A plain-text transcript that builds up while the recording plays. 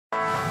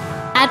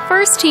at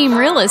First Team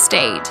Real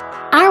Estate.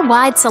 Our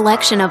wide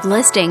selection of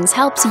listings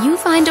helps you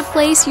find a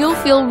place you'll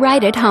feel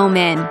right at home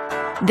in.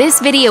 This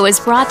video is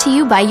brought to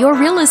you by your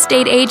real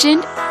estate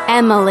agent,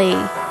 Emily.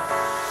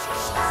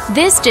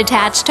 This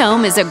detached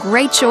home is a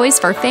great choice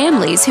for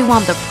families who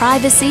want the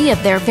privacy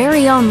of their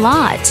very own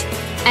lot,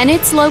 and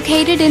it's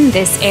located in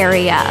this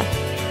area.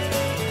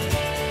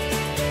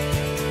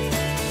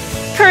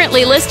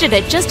 Currently listed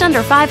at just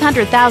under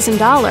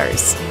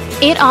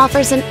 $500,000, it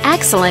offers an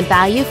excellent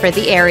value for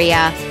the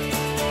area.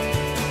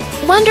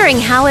 Wondering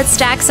how it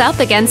stacks up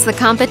against the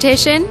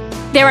competition?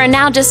 There are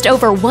now just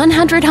over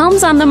 100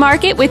 homes on the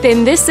market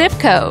within this zip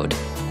code.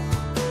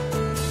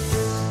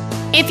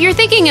 If you're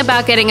thinking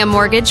about getting a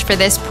mortgage for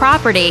this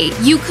property,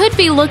 you could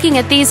be looking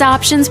at these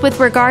options with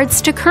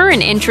regards to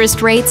current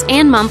interest rates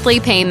and monthly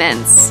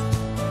payments.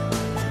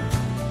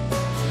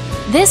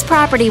 This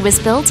property was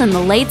built in the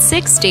late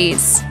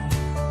 60s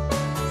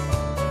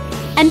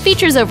and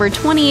features over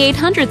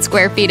 2,800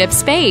 square feet of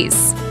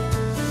space,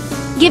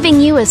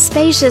 giving you a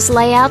spacious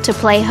layout to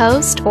play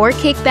host or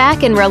kick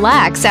back and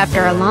relax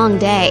after a long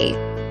day.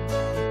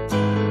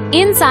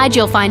 Inside,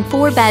 you'll find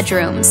 4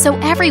 bedrooms, so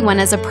everyone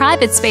has a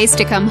private space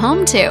to come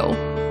home to,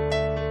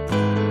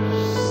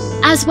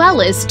 as well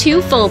as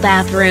 2 full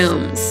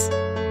bathrooms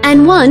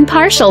and 1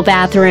 partial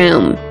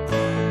bathroom.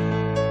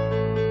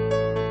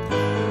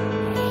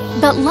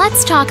 But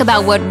let's talk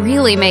about what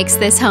really makes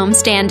this home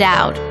stand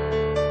out.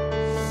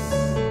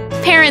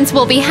 Parents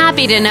will be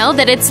happy to know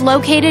that it's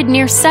located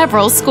near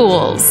several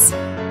schools.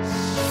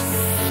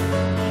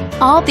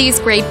 All these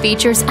great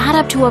features add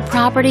up to a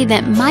property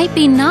that might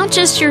be not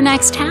just your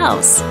next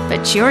house,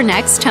 but your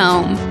next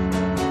home.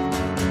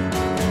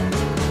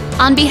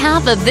 On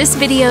behalf of this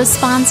video's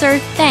sponsor,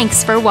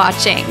 thanks for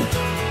watching.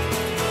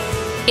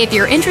 If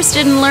you're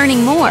interested in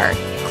learning more,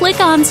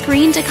 click on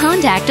screen to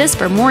contact us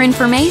for more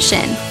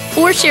information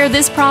or share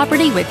this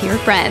property with your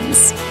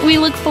friends. We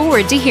look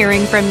forward to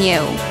hearing from you.